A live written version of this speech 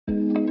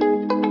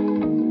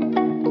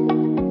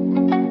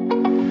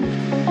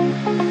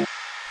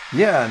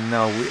Yeah,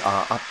 now we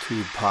are up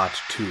to part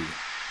 2.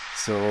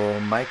 So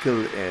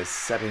Michael is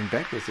setting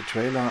back with the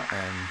trailer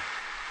and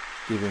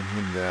giving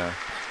him the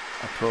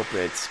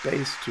appropriate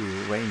space to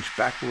range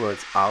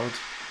backwards out,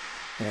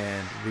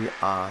 and we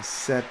are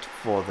set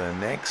for the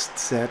next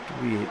set.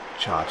 We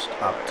charged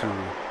up to,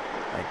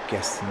 I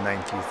guess,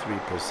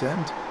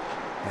 93%,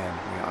 and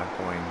we are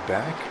going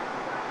back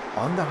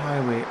on the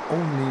highway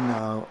only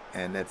now,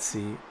 and let's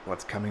see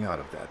what's coming out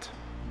of that.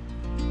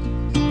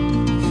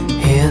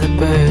 Hear the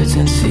birds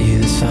and see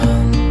the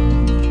sun.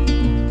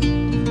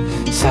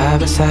 Side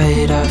by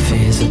side our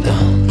fears are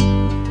done.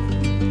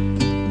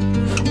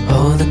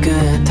 All the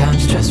good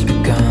times just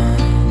begun.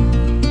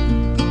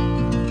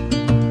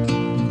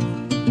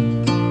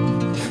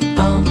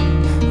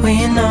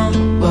 We know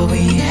what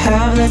we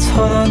have, let's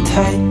hold on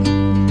tight.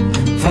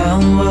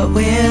 Found what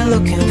we're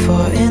looking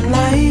for in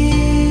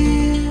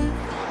life.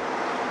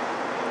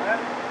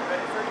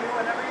 Ready for you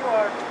whenever you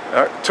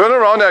are. Turn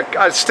around,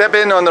 I'll step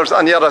in on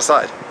the other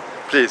side,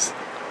 please.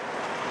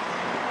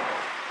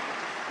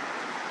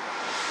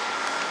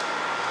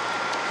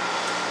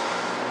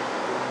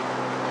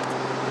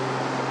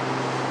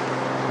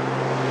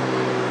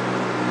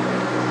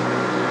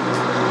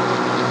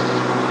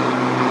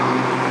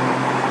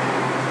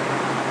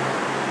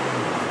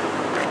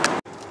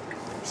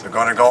 So we're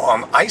gonna go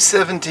on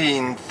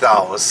I-17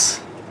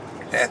 south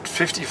at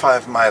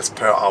 55 miles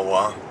per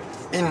hour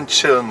in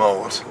chill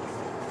mode.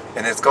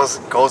 And it goes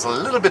a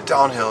little bit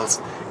downhills,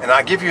 and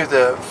I give you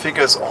the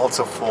figures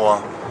also for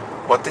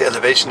what the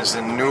elevation is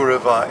in New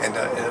River and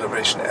the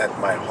elevation at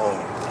my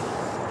home.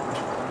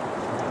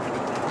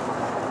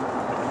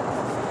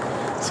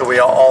 So we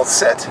are all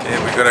set. Okay,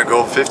 we're gonna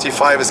go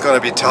 55. It's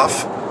gonna be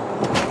tough.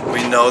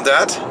 We know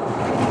that.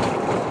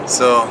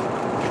 So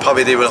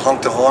probably they will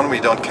honk the horn.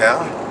 We don't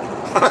care.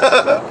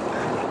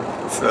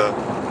 So,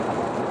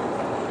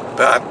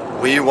 but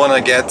we want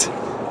to get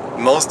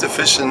most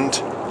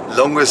efficient,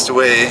 longest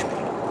way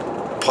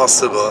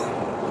possible.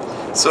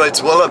 So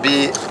it will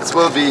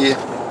be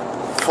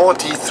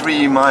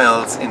 43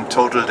 miles in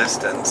total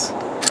distance.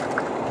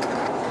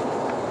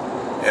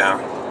 Yeah,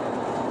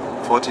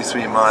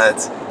 43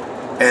 miles,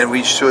 and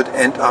we should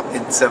end up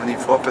in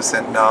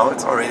 74% now.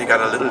 It's already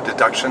got a little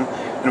deduction,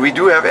 and we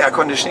do have air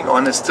conditioning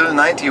on. It's still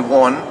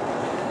 91,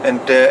 and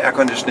the air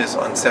conditioning is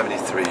on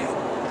 73.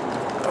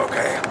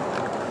 Okay.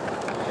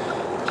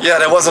 Yeah,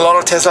 there was a lot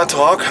of Tesla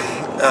talk.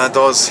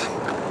 Those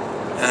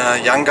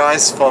young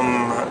guys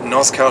from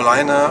North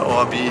Carolina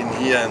or being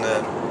here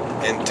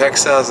in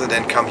Texas and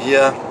then come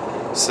here,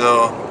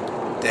 so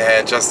they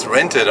had just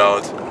rented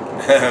out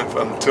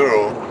from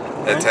Turo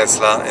a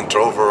Tesla and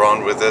drove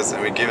around with us,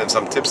 and we gave them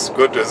some tips.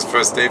 Good, it was the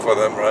first day for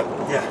them, right?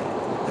 Yeah.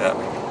 Yeah.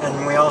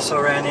 And we also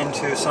ran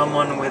into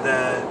someone with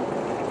a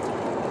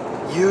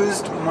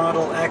used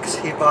Model X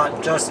he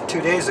bought just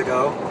 2 days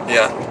ago.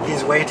 Yeah.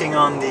 He's waiting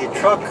on the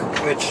truck,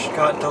 which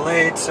got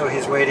delayed, so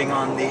he's waiting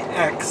on the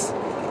X,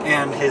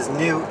 and his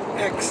new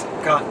X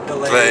got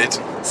delayed.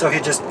 So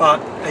he just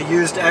bought a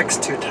used X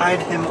to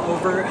tide him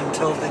over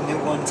until the new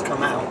ones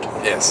come out.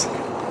 Yes.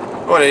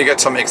 Well, you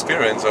get some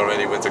experience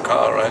already with the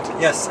car,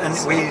 right? Yes, and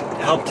we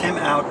helped him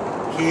out.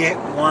 He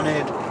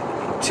wanted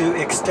to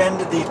extend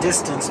the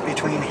distance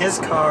between his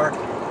car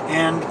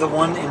and the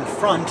one in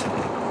front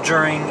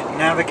during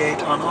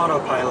Navigate on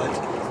autopilot,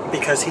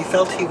 because he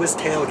felt he was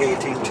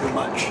tailgating too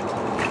much.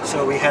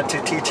 So we had to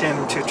teach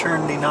him to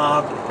turn the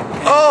knob.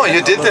 Oh,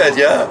 you did that,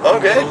 yeah?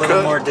 Okay, a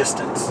little more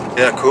distance.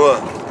 Yeah, cool.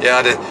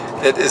 Yeah,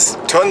 that is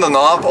turn the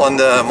knob on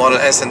the Model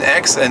S and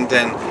X, and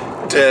then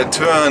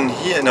turn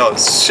here, no,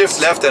 shift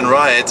left and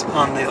right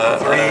on the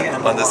 3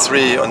 and on the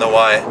 3 on the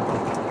Y.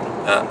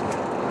 Yeah.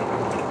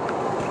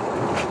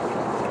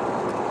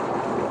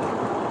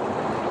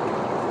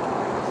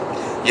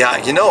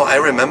 Yeah, you know, I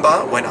remember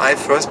when I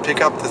first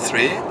picked up the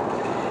 3,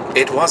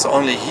 it was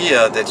only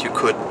here that you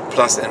could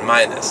plus and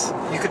minus.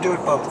 You could do it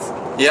both.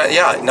 Yeah,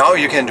 yeah, now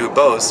you can do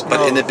both, but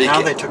in the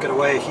beginning... now they took it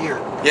away here.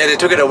 Yeah, they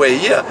took it away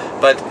here,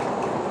 but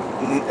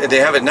they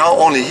have it now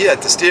only here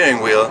at the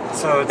steering wheel.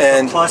 So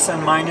it's plus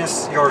and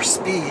minus your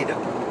speed.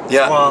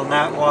 Yeah.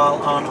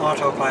 While on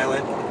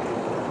autopilot,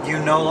 you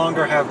no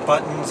longer have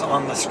buttons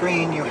on the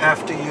screen. You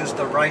have to use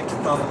the right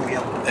thumb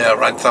wheel. Yeah,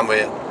 right thumb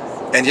wheel.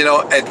 And you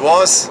know, it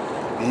was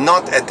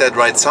not at that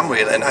right thumb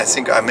wheel, and I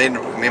think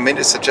we made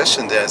a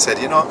suggestion there. I said,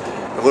 you know,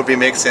 it would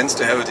make sense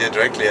to have it here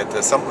directly at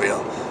the thumb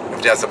wheel,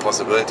 if there's a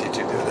possibility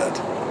to do that.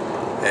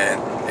 And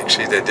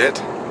actually they did.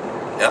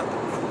 Yeah.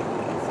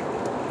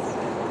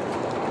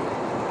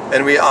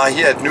 And we are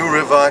here at New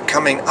River,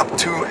 coming up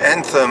to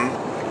Anthem,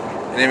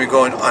 and then we're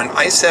going on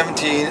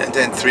I-17 and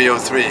then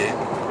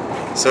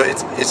 303. So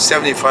it's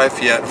 75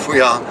 here.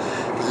 We are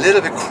a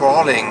little bit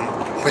crawling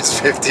with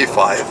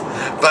 55,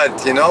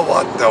 but you know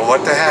what?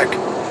 What the heck?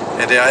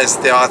 And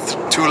there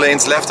are 2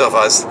 lanes left of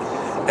us,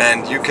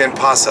 and you can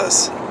pass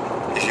us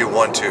if you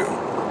want to.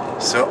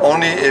 So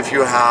only if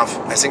you have,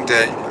 I think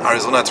the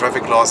Arizona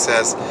traffic law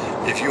says,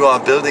 if you are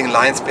building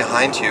lines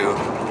behind you,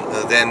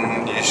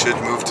 then you should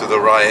move to the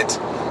right.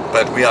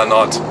 But we are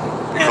not,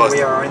 because and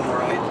we are in the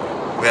right.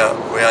 We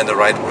are in the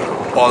right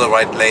all the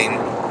right lane,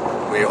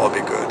 we all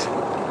be good.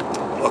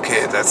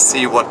 Okay, let's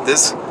see what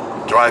this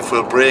drive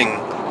will bring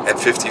at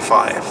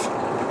 55.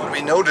 What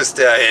we noticed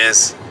there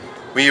is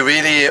we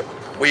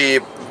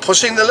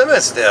pushing the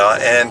limits there,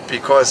 and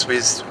because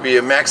we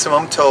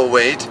maximum tow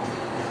weight,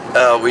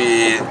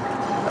 we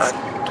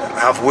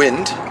have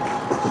wind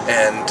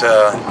and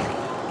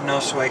no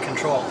sway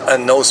control.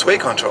 And no sway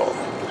control.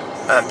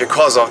 And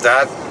because of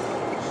that,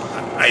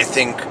 I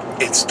think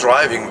it's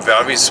driving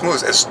very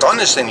smooth,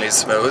 astonishingly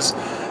smooth.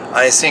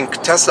 I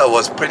think Tesla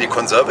was pretty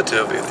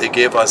conservative if they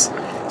gave us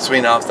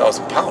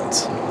 3,500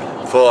 pounds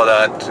for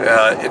that.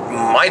 It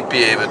might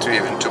be able to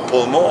even to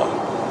pull more.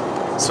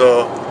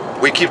 So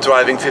we keep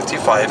driving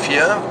 55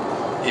 here,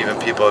 even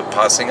people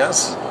passing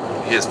us.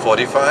 Here's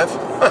 45.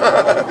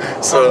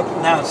 So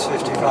now it's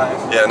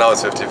 55. Yeah, now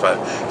it's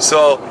 55.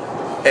 So,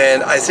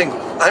 and I think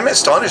I'm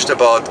astonished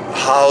about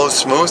how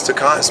smooth the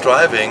car is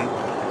driving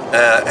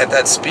at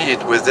that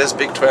speed with this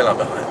big trailer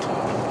behind.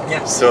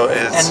 Yeah. So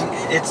it's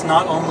and it's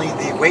not only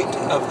the weight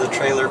of the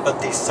trailer, but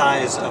the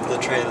size of the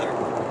trailer.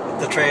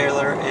 The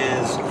trailer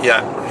is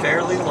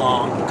fairly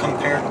long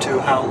compared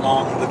to how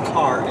long the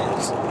car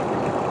is.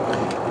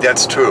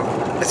 That's true.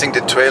 I think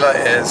the trailer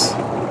is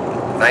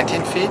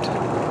 19 feet.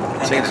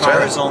 And the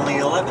car is only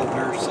 11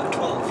 or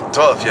 12.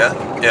 12, yeah.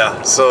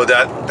 Yeah, so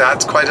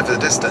that's quite a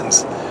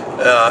distance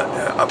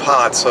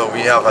apart. So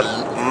we have a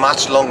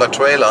much longer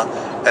trailer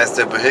as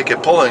the vehicle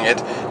pulling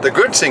it. The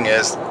good thing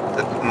is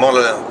that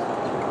Model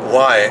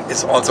Y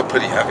is also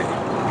pretty heavy.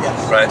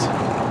 Yes. Right?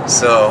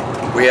 So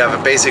we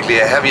have basically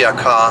a heavier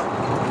car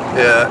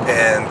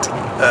and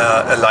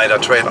a lighter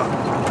trailer.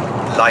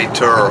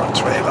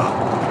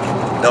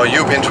 Now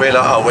European trailer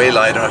are way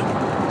lighter,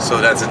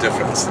 so that's a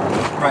difference.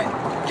 Right.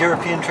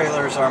 European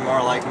trailers are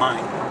more like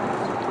mine.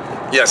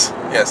 Yes,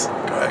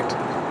 correct.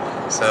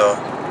 So,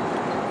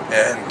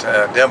 and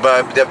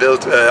they're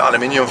built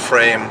aluminium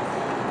frame,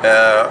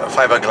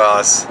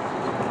 fiberglass,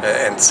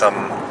 and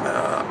some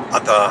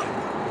other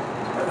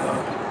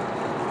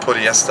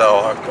polyester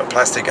or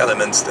plastic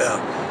elements there.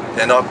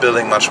 They're not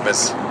building much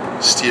with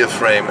steel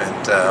frame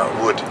and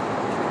wood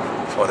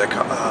for the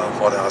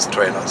house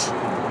trailers.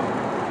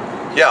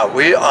 Yeah,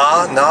 we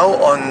are now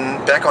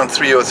back on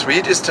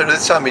 303. This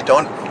time we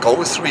don't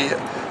go through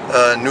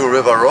New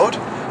River Road.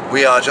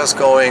 We are just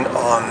going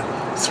on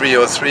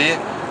 303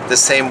 the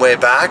same way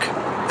back,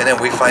 and then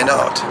we find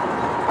out.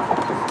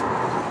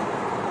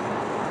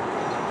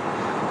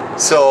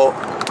 So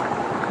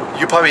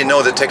you probably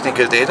know the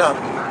technical data.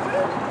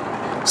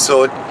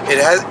 So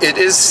it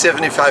is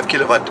 75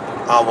 kilowatt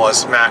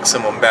hours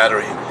maximum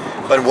battery.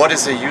 But what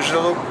is the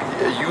usable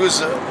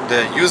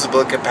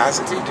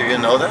capacity? Do you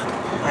know that?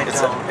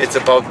 It's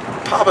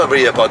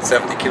probably about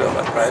 70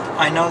 kilowatt, right?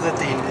 I know that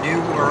the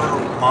newer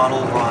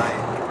Model Y,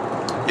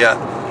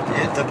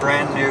 the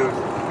brand new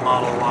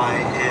Model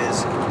Y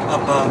is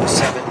above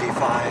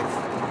 75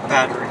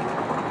 battery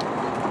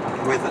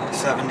with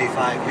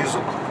 75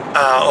 usable.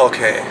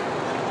 Okay.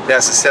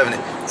 There's a 70.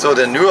 So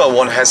the newer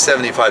one has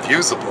 75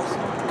 usable.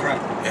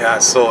 Correct. Yeah,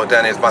 so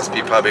then it must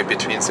be probably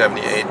between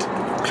 78,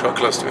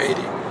 close to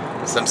 80,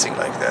 something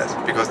like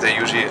that, because they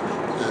usually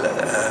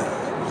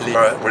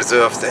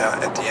reserved there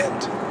at the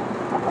end.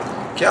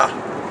 Yeah.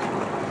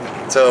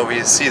 So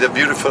we see the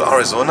beautiful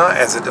Arizona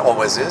as it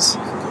always is.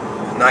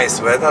 Nice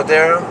weather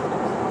there,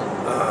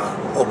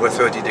 over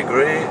 30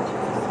 degrees,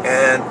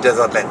 and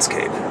desert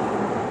landscape.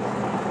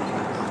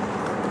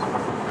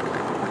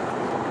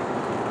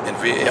 And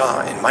we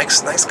are in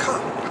Mike's nice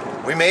car.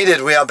 We made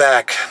it, we are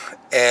back.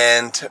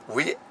 And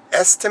we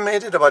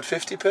estimated about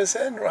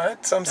 50%,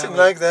 right? Something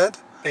like that.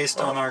 Based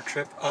on our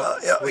trip up,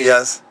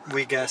 yes.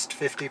 We guessed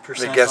 50%.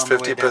 We guessed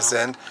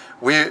 50%.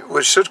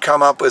 We should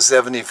come up with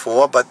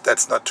 74, but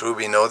that's not true.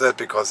 We know that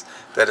because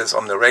that is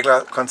on the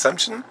regular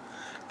consumption.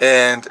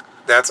 And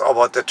that's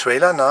about the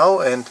trailer now.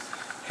 And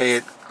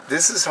hey,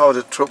 this is how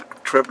the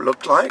trip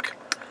looked like.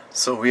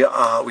 So we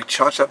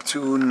charged up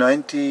to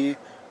 90,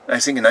 I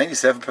think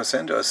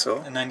 97% or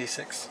so.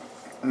 96.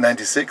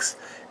 96.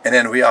 And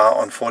then we are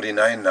on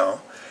 49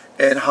 now.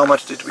 And how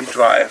much did we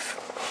drive?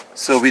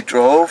 So we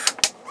drove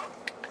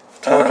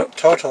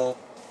total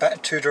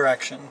two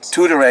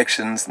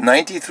directions.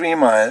 93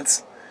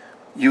 miles,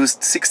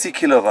 used 60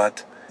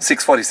 kilowatt,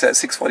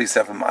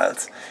 647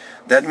 miles.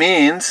 That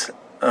means,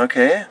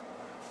 okay,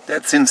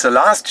 that since the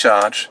last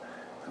charge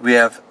we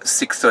have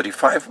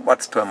 635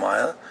 watts per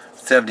mile,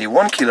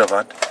 71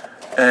 kilowatt,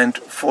 and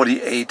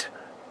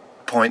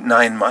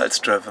 48.9 miles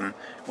driven.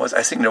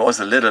 I think it was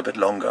a little bit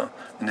longer,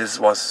 and this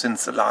was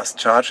since the last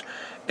charge.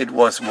 It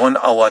was 1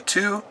 hour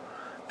 2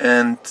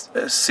 and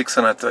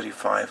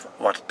 635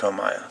 watts per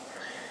mile.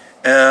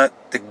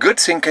 The good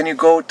thing, can you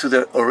go to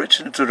the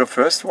original, to the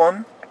first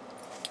one?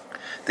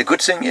 The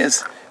good thing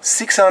is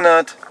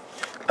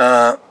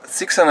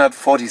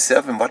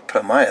 647 watt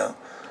per mile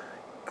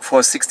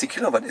for 60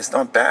 kilowatt is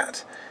not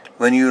bad.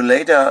 When you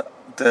later,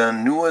 the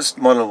newest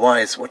Model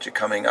Ys, what you're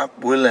coming up,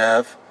 will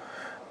have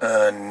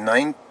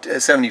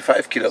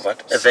 75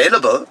 kilowatt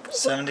available.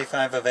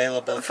 75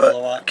 available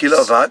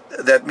kilowatt.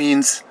 That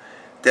means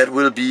that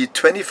will be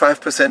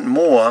 25%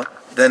 more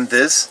than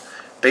this.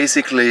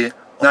 Basically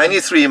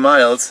 93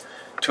 miles,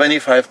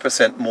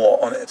 25%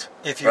 more on it.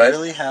 If you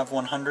really have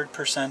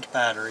 100%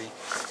 battery,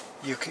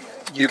 you can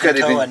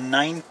tow a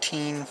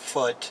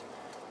 19-foot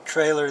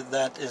trailer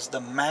that is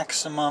the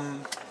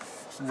maximum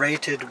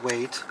rated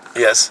weight.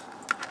 Yes.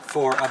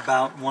 For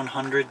about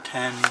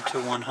 110 to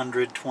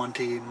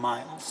 120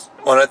 miles.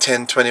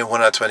 110, 20,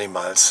 120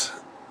 miles.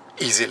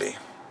 Easily.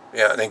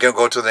 Yeah, and then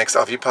go to the next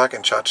RV park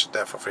and charge it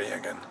there for free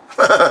again.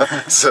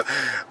 So,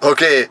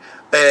 okay,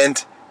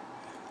 and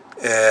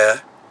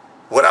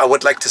what I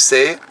would like to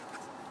say,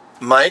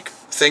 Mike,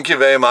 thank you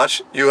very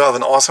much. You have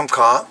an awesome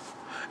car,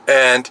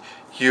 and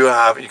you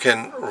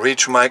can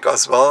reach Mike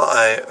as well.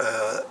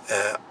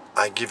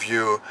 I give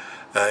you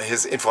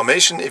his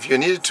information if you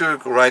needed to.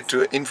 Write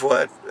to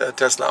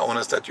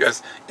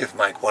info@teslaowners.us if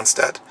Mike wants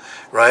that,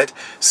 right?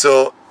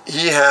 So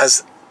he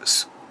has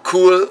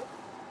cool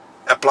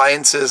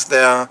appliances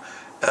there,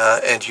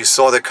 and you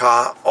saw the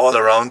car all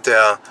around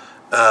there.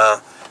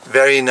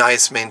 Very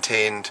nice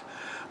maintained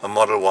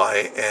Model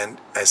Y, and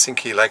I think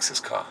he likes his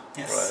car.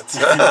 Yes.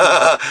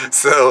 Right.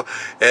 So,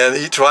 and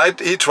he tried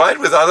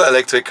with other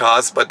electric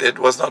cars, but it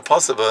was not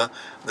possible.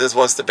 This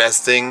was the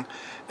best thing.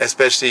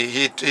 Especially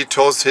he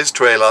tows his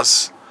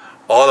trailers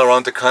all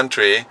around the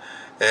country,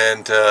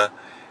 and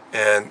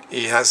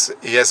he has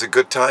a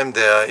good time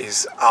there.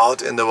 He's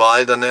out in the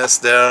wilderness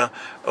there,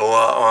 or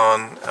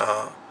on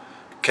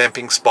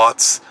camping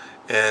spots,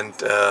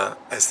 and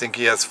I think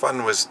he has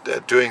fun with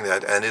doing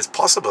that. And it's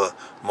possible.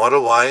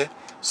 Model Y,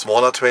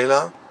 smaller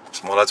trailer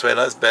is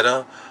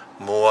better,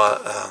 more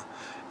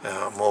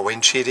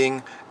wind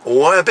cheating,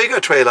 or a bigger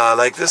trailer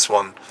like this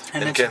one.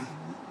 And it's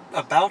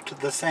about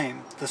the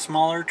same. The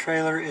smaller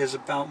trailer is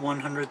about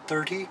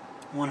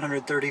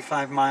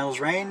 135 miles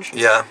range.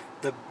 Yeah.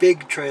 The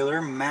big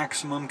trailer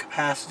maximum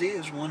capacity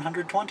is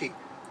 120.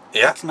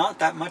 Yeah. It's not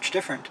that much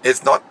different.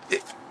 It's not,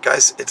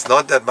 guys, it's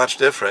not that much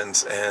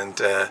difference. And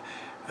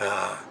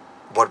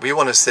what we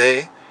want to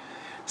say,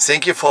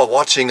 thank you for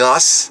watching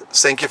us.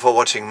 Thank you for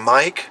watching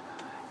Mike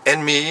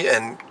and me,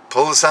 and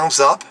pull the thumbs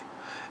up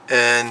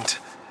and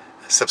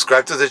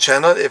subscribe to the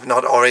channel if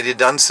not already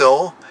done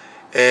so.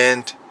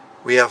 And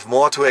we have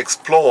more to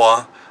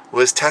explore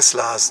with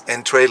Teslas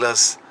and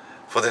trailers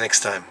for the next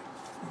time.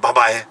 Bye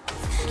bye.